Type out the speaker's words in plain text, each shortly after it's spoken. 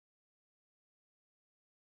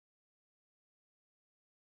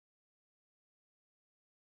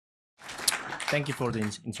Thank you for the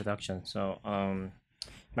introduction.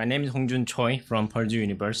 My name is Hongjun Choi from Purdue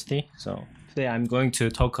University. Today I'm going to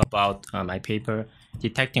talk about my paper,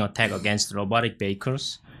 Detecting Attack Against Robotic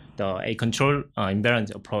Vehicles, a control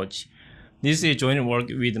invariant approach. This is joint work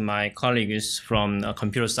with my colleagues from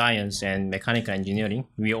computer science and mechanical engineering.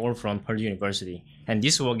 We are all from Purdue University. And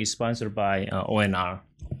this work is sponsored by ONR.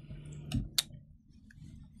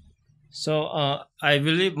 I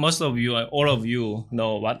believe most of you, all of you,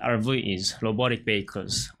 know what RV is, robotic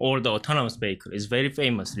vehicles, or the autonomous vehicle. Is very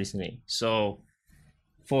famous recently. So,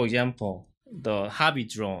 for example, the hobby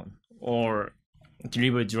drone or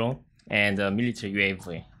delivery drone and the military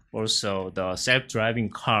UAV. Also, the self-driving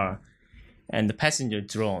car and the passenger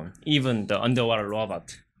drone, even the underwater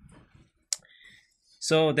robot.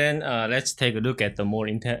 So then let's take a look at the more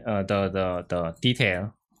the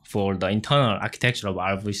detail for the internal architecture of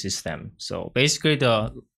RV system. So basically,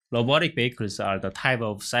 the robotic vehicles are the type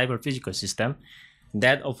of cyber-physical system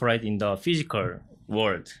that operate in the physical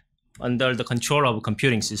world under the control of a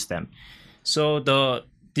computing system. So the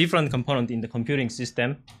different component in the computing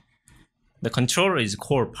system, the controller is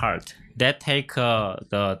core part that take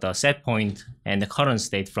the set point and the current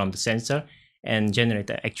state from the sensor and generate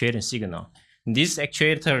the actuator signal. This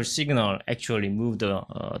actuator signal actually move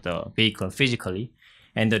the vehicle physically,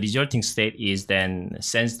 and the resulting state is then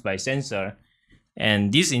sensed by sensor,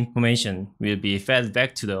 and this information will be fed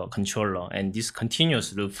back to the controller, and this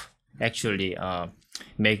continuous loop actually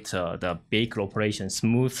makes the vehicle operation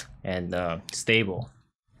smooth and stable.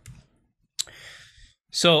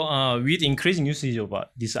 So with increasing usage of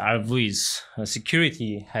these RVs,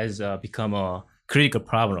 security has become a critical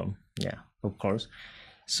problem. Yeah, of course.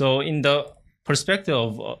 So in the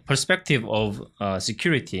perspective of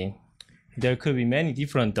security, there could be many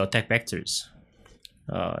different attack vectors,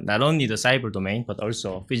 not only the cyber domain, but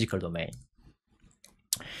also physical domain.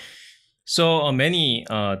 So many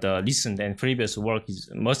the recent and previous work is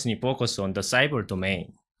mostly focused on the cyber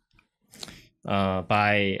domain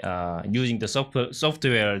by using the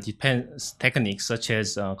software defense techniques such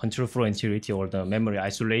as control flow integrity or the memory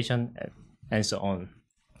isolation and so on.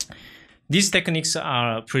 These techniques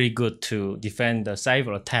are pretty good to defend the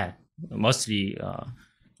cyber attack, mostly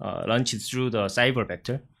launched through the cyber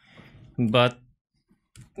vector. But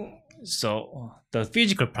so the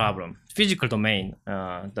physical domain,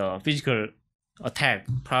 the physical attack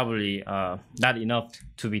probably not enough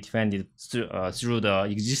to be defended through the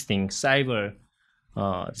existing cyber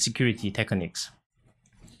security techniques.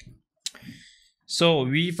 So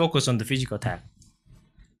we focus on the physical attack,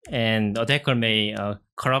 and the attacker may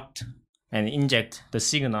corrupt and inject the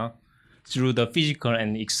signal through the physical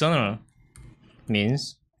and external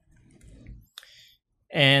means.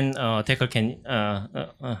 And attacker can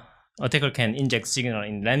inject signal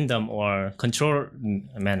in random or controlled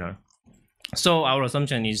manner. So our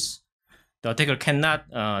assumption is the attacker cannot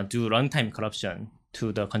do runtime corruption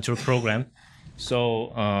to the control program.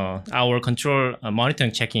 So our control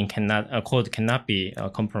monitoring checking code cannot be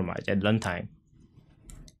compromised at runtime.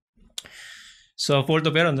 So for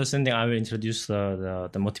the better understanding, I will introduce the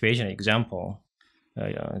motivation example.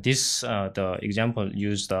 The example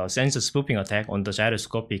used the sensor spoofing attack on the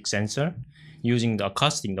gyroscopic sensor using the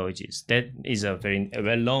acoustic noises. That is a very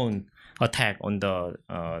well-known attack on the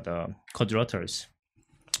quadrilaters.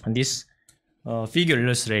 And this figure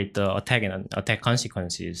illustrates the attack and attack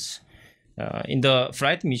consequences. In the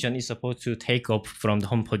flight mission, is supposed to take off from the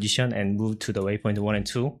home position and move to the waypoint 1 and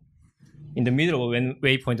 2. In the middle of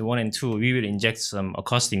waypoint 1 and 2, we will inject some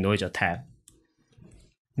acoustic noise attack.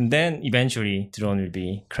 And then eventually drone will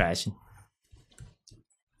be crashing.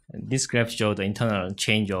 This graph shows the internal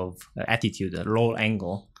change of attitude, the roll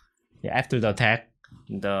angle. After the attack,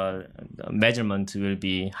 the measurement will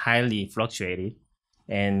be highly fluctuated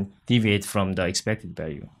and deviate from the expected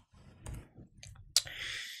value.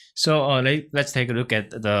 So let's take a look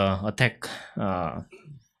at the attack,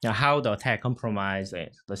 how the attack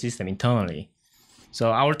compromises the system internally.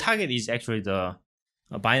 So our target is actually the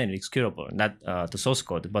binary executable, not the source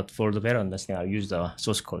code, but for the better understanding, I'll use the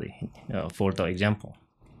source code for the example.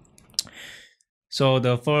 So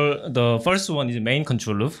the first one is the main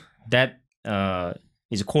control loop that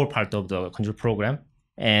is a core part of the control program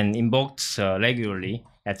and invokes regularly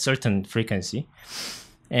at certain frequency.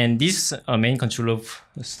 And this main control loop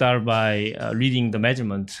starts by reading the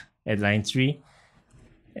measurement at line 3,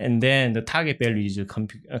 and then the target value is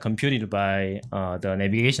computed by the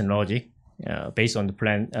navigation logic based on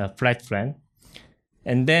the flight plan,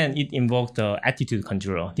 and then it invokes the attitude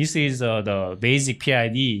controller. This is the basic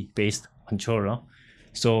PID based controller.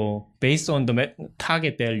 So based on the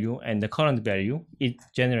target value and the current value, it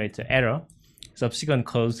generates an error. subsequent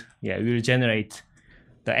code, will generate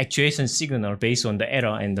the actuation signal based on the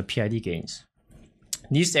error and the PID gains.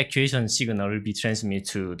 This actuation signal will be transmitted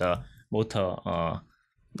to the motor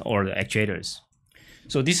or the actuators.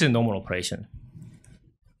 So this is a normal operation.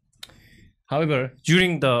 However,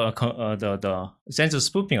 during the sensor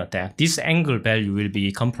spoofing attack, this angle value will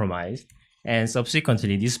be compromised, and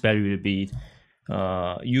subsequently this value will be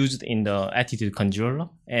used in the attitude controller,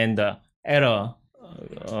 and the error,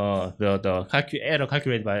 error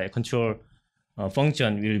calculated by a control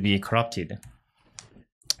function will be corrupted.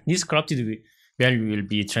 This corrupted value will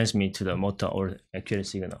be transmitted to the motor or actuator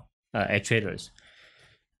signal, actuators.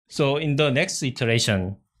 So in the next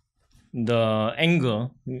iteration, the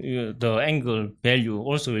angle value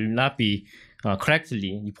also will not be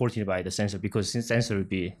correctly reported by the sensor, because the sensor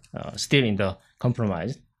will be still in the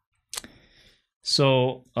compromise.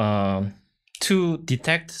 So to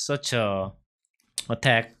detect such a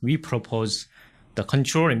attack, we propose the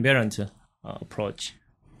control invariant approach.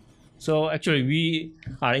 So actually, we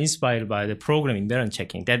are inspired by the program invariant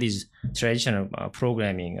checking. That is traditional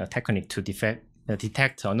programming technique to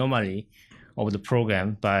detect anomaly of the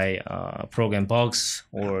program by program bugs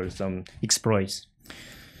or some exploits.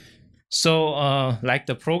 So like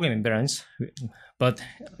the program invariance, but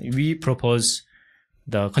we propose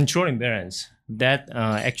the control invariance that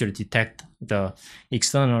actually detect the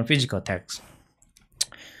external physical attacks.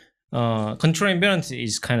 Control invariance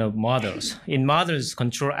is kind of models. In models,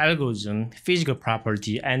 control algorithm, physical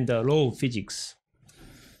property, and the law of physics.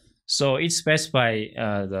 So it specifies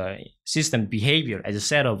the system behavior as a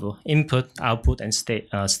set of input, output, and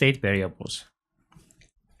state variables.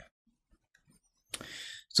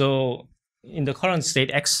 So in the current state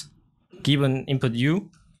X, given input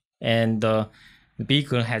U, and the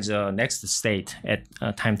vehicle has a next state at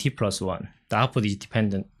time t+1. The output is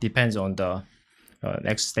depends on the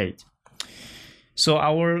next state. So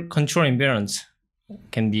our control invariance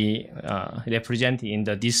can be represented in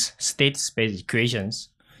this state space equations.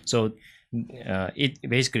 So it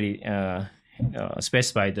basically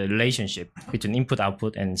specifies the relationship between input,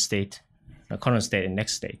 output, and state, current state and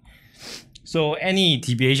next state. So any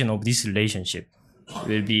deviation of this relationship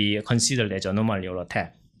will be considered as anomaly or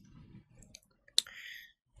attack.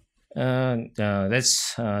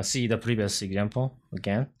 Let's see the previous example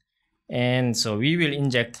again. And so we will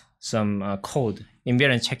inject some code,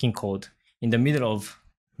 invariant checking code, in the middle of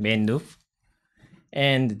main loop.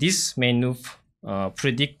 And this main loop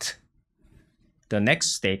predict the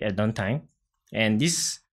next state at runtime. And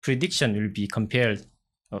this prediction will be compared,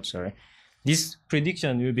 this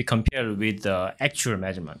prediction will be compared with the actual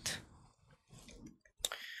measurement.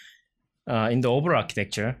 In the overall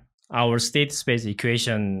architecture, our state space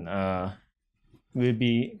equation will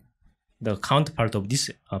be the counterpart of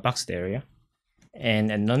this boxed area.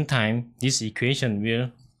 And at runtime, this equation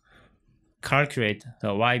will calculate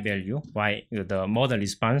the y value, the model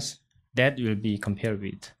response, that will be compared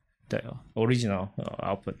with the original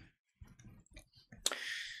output.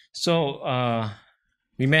 So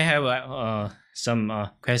we may have some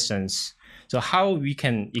questions. So how we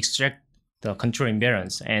can extract the control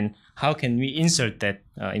invariance, and how can we insert that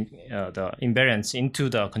the invariance into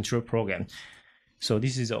the control program? So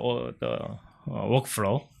this is the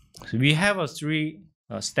workflow. So we have a three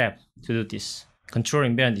step to do this: control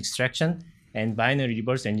invariant extraction, and binary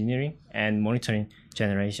reverse engineering, and monitoring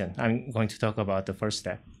generation. I'm going to talk about the first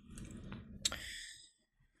step.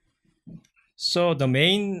 So the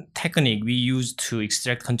main technique we use to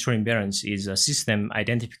extract control invariance is a system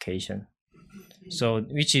identification. So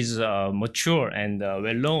which is a mature and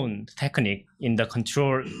well-known technique in the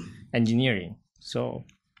control engineering. So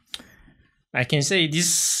I can say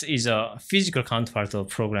this is a physical counterpart of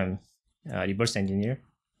program reverse engineer.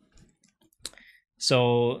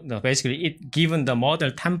 So basically, given the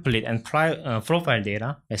model template and profile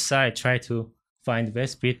data, SI try to find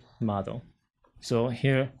best fit model. So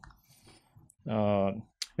here,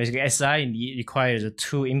 basically SI requires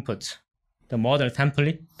two inputs: the model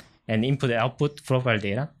template and input and output profile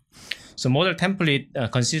data. So model template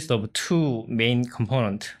consists of two main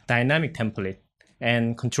components: dynamic template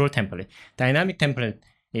and control template. Dynamic template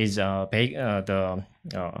is the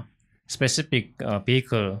specific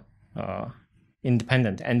vehicle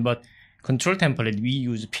independent, but control template we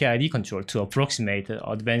use PID control to approximate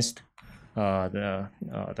advanced the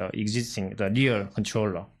real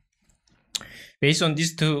controller. Based on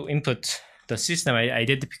these two inputs, the system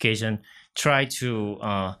identification try to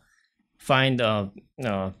find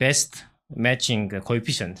best matching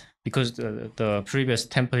coefficient, because the previous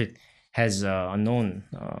template has unknown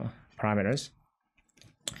parameters.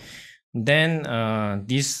 Then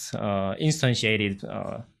this instantiated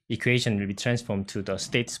equation will be transformed to the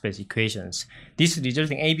state space equations. This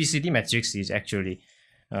resulting ABCD matrix is actually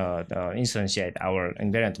instantiate our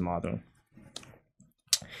invariant model.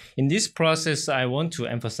 In this process, I want to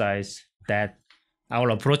emphasize that our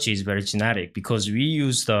approach is very generic because we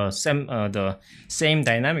use the same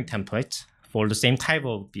dynamic template for the same type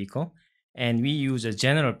of vehicle, and we use a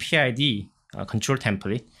general PID control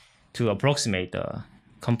template to approximate the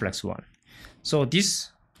complex one. So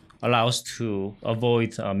this allows to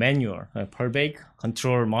avoid manual per-bake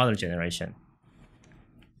control model generation.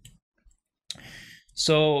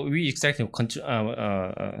 So we extracted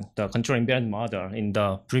the control invariant model in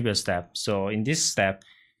the previous step. So in this step,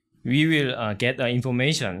 we will get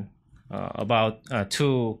information about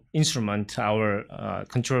to instrument our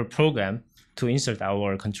control program to insert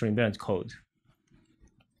our control invariant code.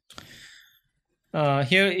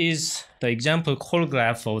 Here is the example call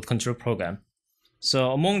graph of the control program.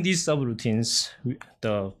 So among these subroutines,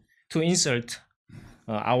 to insert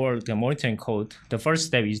the monitoring code, the first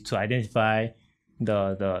step is to identify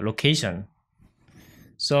the location.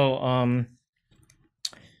 So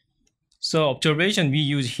observation we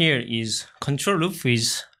use here is control loop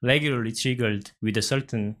is regularly triggered with a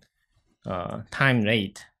certain time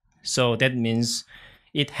rate. So that means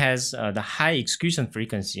it has the high execution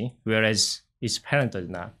frequency, whereas its parent does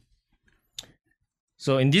not.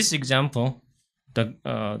 So in this example,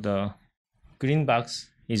 the green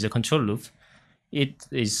box is a control loop.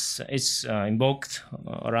 It's invoked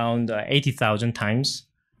around 80,000 times,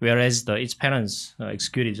 whereas its parents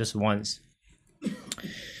executed just once.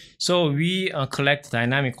 So we collect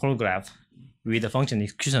dynamic call graph with the function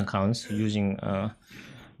execution counts using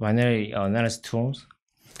binary analysis tools,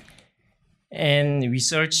 and we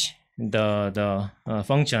search the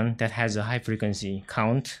function that has a high frequency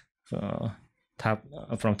count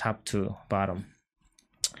from top to bottom.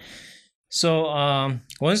 So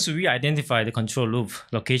once we identify the control loop,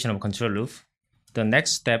 location of control loop, the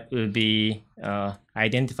next step will be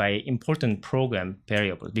identify important program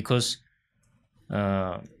variables, because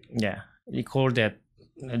recall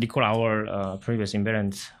our previous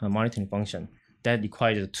invariant monitoring function that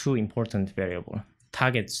requires two important variables: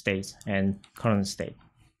 target state and current state.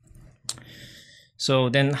 So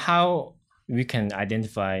then how we can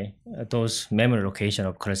identify those memory location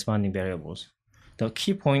of corresponding variables? The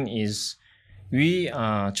key point is we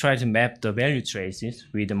try to map the value traces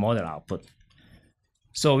with the model output.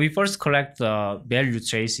 So we first collect the value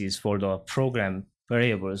traces for the program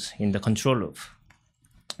variables in the control loop.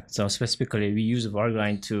 So specifically, we use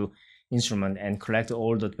Vargline to instrument and collect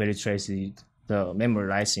all the value traces, the memory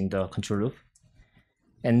writes in the control loop.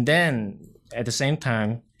 And then at the same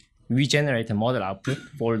time, we generate a model output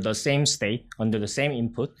for the same state under the same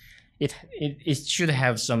input. It should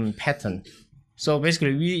have some pattern. So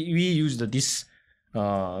basically, we use this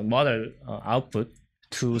model output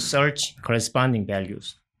to search corresponding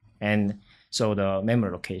values, and so the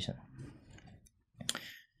memory location.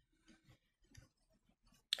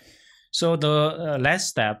 So the last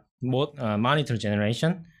step, monitor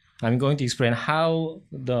generation, I'm going to explain how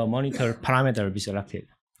the monitor parameter will be selected.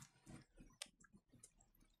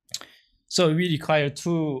 So we require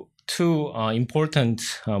two important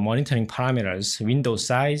monitoring parameters: window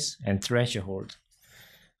size and threshold.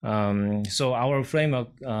 So our framework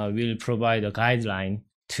will provide a guideline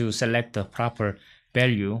to select the proper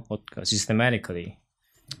value systematically.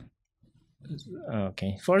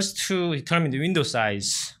 Okay, first, to determine the window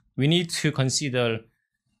size, we need to consider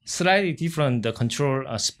slightly different control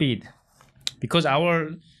speed, because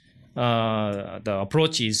our the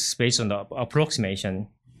approach is based on the approximation,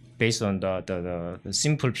 based on the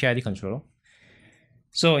simple PID control.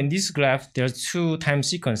 So in this graph, there are two time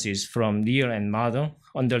sequences from real and model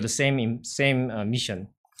under the same mission.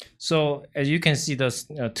 So as you can see, the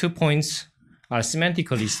 2 points are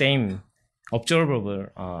semantically same observable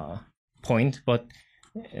point, but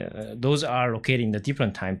those are located in the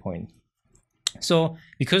different time point. So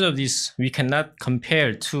because of this, we cannot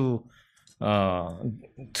compare the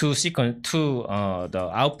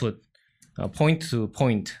output point to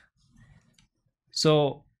point.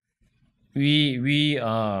 So we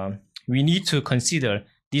need to consider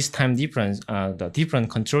this time difference, the different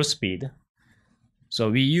control speed. So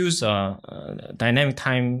we use a dynamic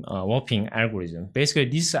time warping algorithm. Basically,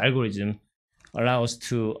 this algorithm allows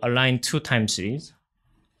to align two time series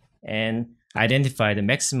and identify the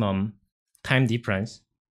maximum time difference.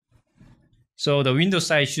 So the window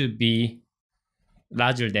size should be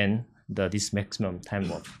larger than this maximum time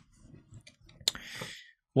warp.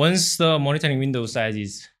 Once the monitoring window size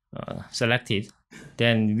is selected,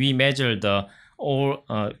 then we measure the or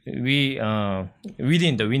we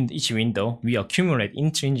within each window we accumulate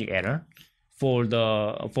intrinsic error for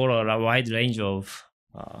a wide range of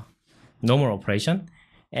normal operation,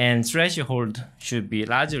 and threshold should be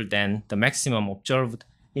larger than the maximum observed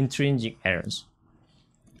intrinsic errors.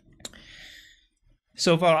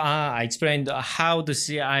 So far, I explained how the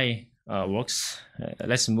CI works.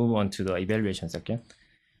 Let's move on to the evaluation section.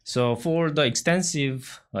 So for the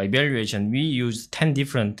extensive evaluation, we use 10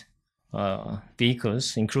 different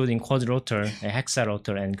vehicles, including quadrotor,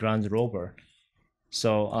 hexarotor, and ground rover.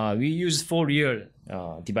 So we use 4 real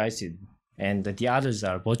devices, and the others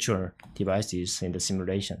are virtual devices in the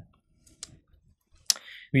simulation.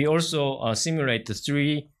 We also simulate the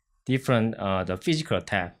 3 different the physical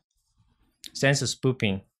attack: sensor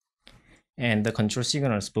spoofing, and the control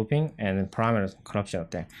signal spoofing, and parameter corruption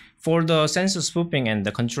attack. For the sensor spoofing and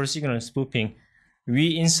the control signal spoofing,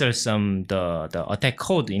 we insert the attack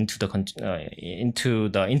code into the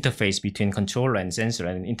interface between controller and sensor,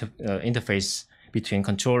 and interface between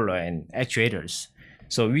controller and actuators.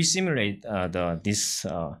 So we simulate this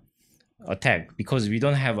attack because we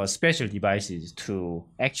don't have a special devices to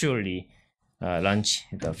actually launch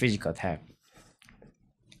the physical attack.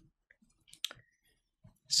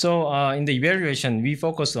 So in the evaluation, we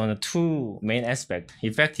focus on the 2 main aspects: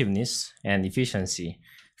 effectiveness and efficiency.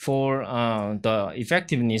 For the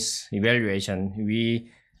effectiveness evaluation, we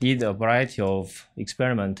did a variety of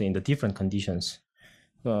experiments in the different conditions.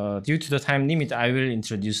 Due to the time limit, I will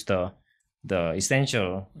introduce the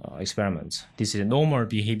essential experiments. This is normal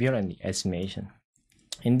behavior and estimation.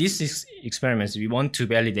 In these experiments, we want to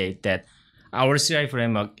validate that our CI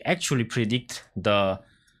framework actually predict the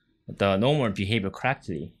normal behavior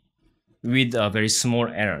correctly with very small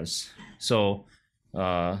errors. So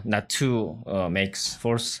not to make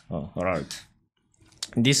false alert.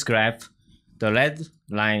 In this graph, the red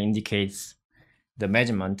line indicates the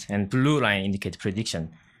measurement and blue line indicates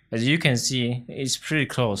prediction. As you can see, it's pretty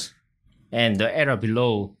close, and the error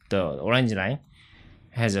below the orange line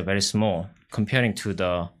has a very small comparing to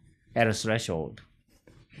the error threshold.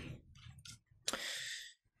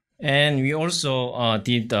 And we also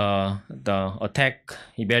did the attack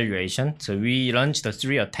evaluation. So we launched the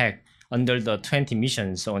 3 attacks under the 20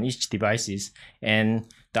 missions on each devices, and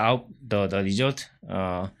the result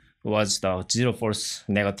was the 0 false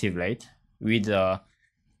negative rate with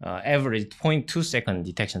average 0.2 second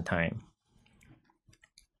detection time.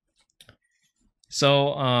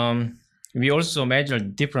 So we also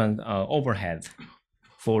measured different overhead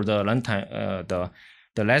for the runtime.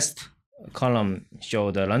 The last column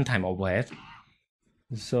show the runtime overhead.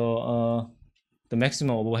 So the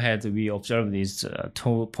maximum overhead we observed is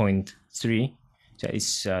 2.3. So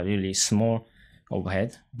it's really small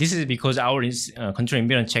overhead. This is because our control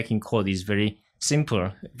invariant checking code is very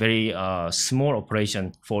simple, very small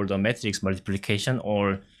operation for the matrix multiplication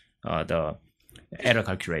or the error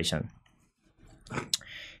calculation.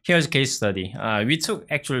 Here's a case study. We took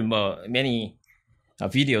actually many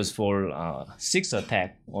videos for 6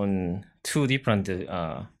 attacks on 2 different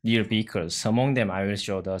real vehicles. Among them, I will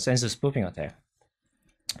show the sensor spoofing attack.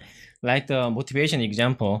 Like the motivation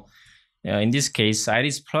example, in this case,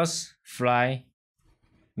 Iris Plus fly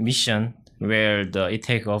mission where it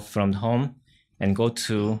take off from home and go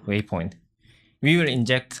to waypoint. We will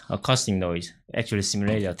inject a caustic noise, actually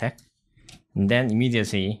simulate the attack, and then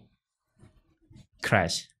immediately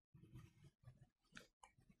crash.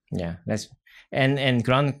 Yeah, and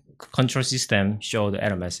ground control system show the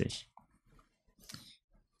error message.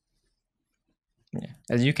 Yeah,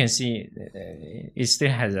 as you can see, it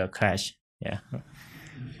still has a crash. Yeah,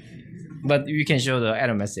 but we can show the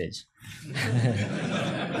error message.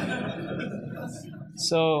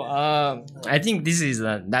 So I think this is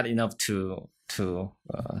not enough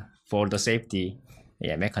for the safety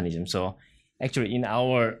mechanism. So actually, in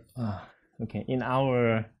our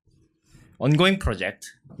ongoing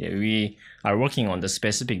project, we are working on the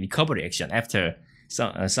specific recovery action after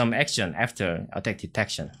some action after attack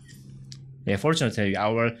detection. Fortunately,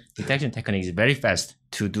 our detection technique is very fast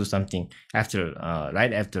to do something after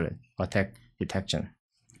right after attack detection.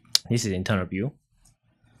 This is internal view.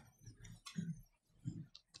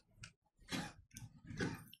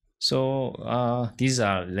 So these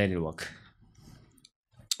are related work.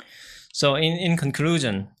 So in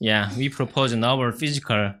conclusion, we propose another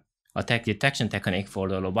physical attack detection technique for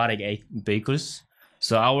the robotic vehicles.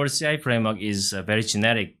 So our CI framework is very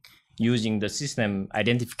generic, using the system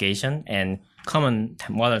identification and common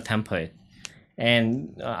model template.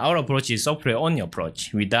 And our approach is software-only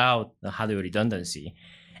approach without the hardware redundancy.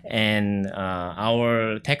 And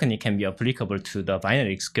our technique can be applicable to the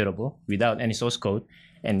binary executable without any source code.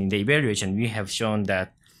 And in the evaluation, we have shown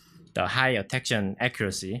that the high detection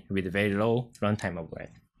accuracy with very low runtime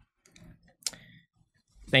overhead.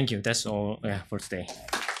 Thank you. That's all for today.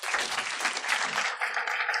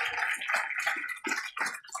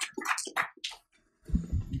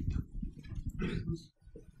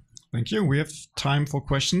 Thank you. We have time for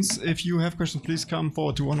questions. If you have questions, please come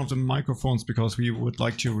forward to one of the microphones because we would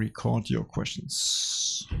like to record your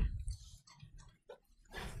questions.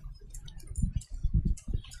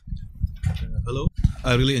 Hello.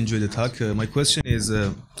 I really enjoyed the talk. My question is,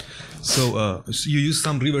 so you use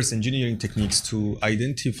some reverse engineering techniques to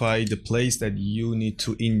identify the place that you need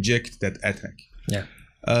to inject that attack. Yeah.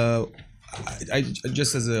 I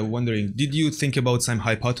just as wondering, did you think about some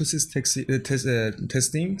hypothesis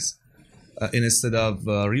testings instead of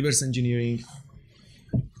reverse engineering?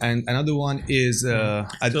 And another one is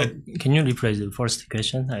can you rephrase the first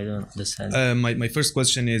question? I don't understand. My first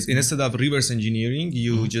question is, instead of reverse engineering,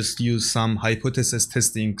 you just use some hypothesis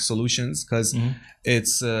testing solutions, because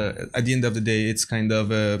it's at the end of the day, it's kind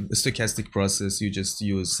of a stochastic process. You just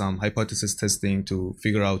use some hypothesis testing to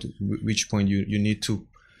figure out which point you need to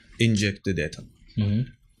inject the data.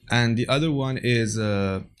 And the other one is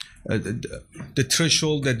the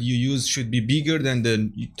threshold that you use should be bigger than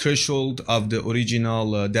the threshold of the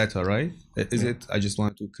original data, right? Is it? I just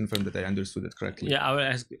want to confirm that I understood it correctly. Yeah,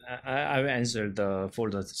 I will answer for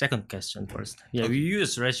the second question first. Yeah, okay. We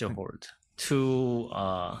use threshold to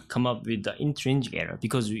come up with the intrinsic error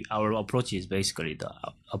because our approach is basically the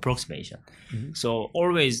approximation. So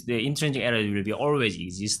always the intrinsic error will be always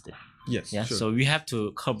exist. Yes. Yeah. Sure. So we have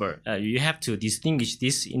to cover. You have to distinguish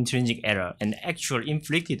this intrinsic error and actual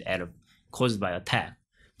inflicted error caused by attack.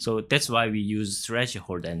 So that's why we use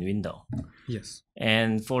threshold and window. Yes.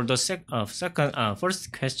 And for the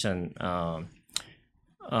first question,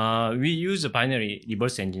 we use a binary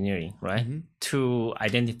reverse engineering, right, to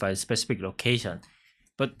identify specific location.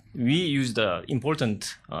 But we use the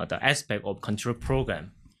important the aspect of control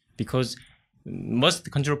program, because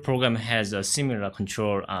most control program has a similar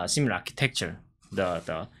control, similar architecture.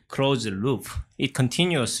 The closed loop, it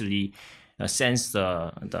continuously sense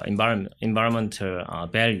the environmental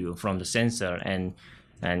value from the sensor and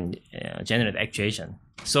generate actuation.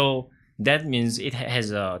 So that means it has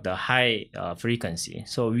the high frequency.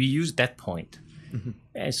 So we use that point.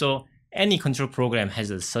 And so any control program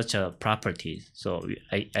has such a property. So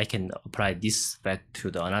I can apply this back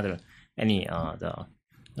to the another any the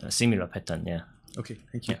similar pattern. Yeah. Okay.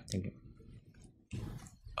 Thank you. Yeah, thank you.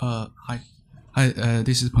 Hi,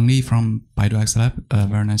 this is Peng Li from Baidu X Lab.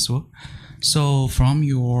 Very nice work. So from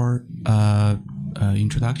your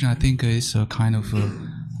introduction, I think it's a kind of a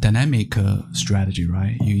dynamic strategy,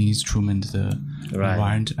 right? You instrument the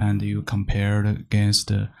environment and you compare it against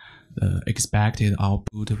the expected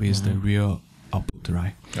output with the real output,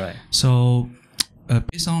 right? Right. So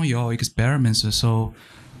based on your experiments, so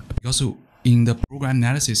because in the program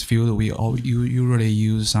analysis field, we usually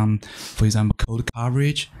use some, for example, code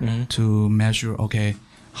coverage to measure, okay,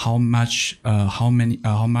 how much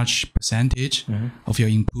percentage of your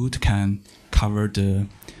input can cover the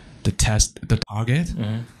target.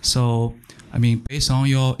 So, I mean, based on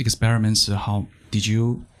your experiments, how did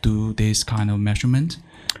you do this kind of measurement?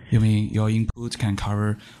 You mean your input can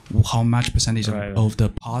cover how much percentage of the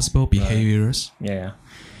possible behaviors? Yeah.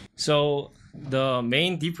 So the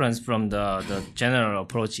main difference from the general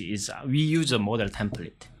approach is we use a model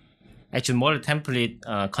template. Actually, model template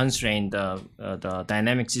constrain the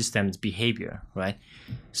dynamic system's behavior, right?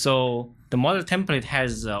 So the model template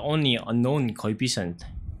has only unknown coefficient.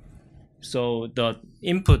 So the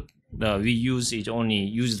input we use is only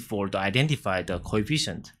used for to identify the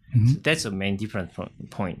coefficient. So that's the main different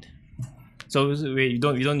point. So we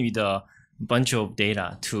don't need a bunch of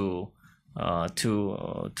data to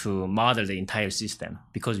model the entire system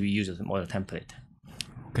because we use a model template.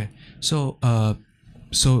 Okay, so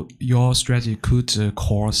so your strategy could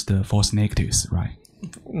cause the false negatives, right?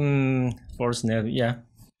 False negative, yeah.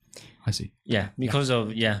 I see. Yeah, because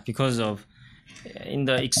of in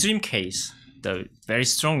the extreme case, the very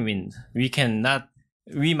strong wind, we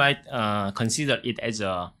might consider it as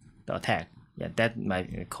the attack. Yeah, that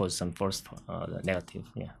might cause some false negative.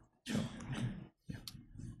 Yeah, sure.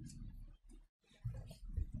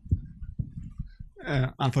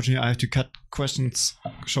 Unfortunately, I have to cut questions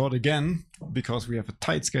short again because we have a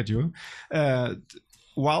tight schedule.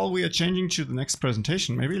 While we are changing to the next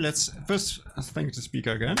presentation, maybe let's first thank the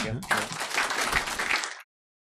speaker again. Yeah.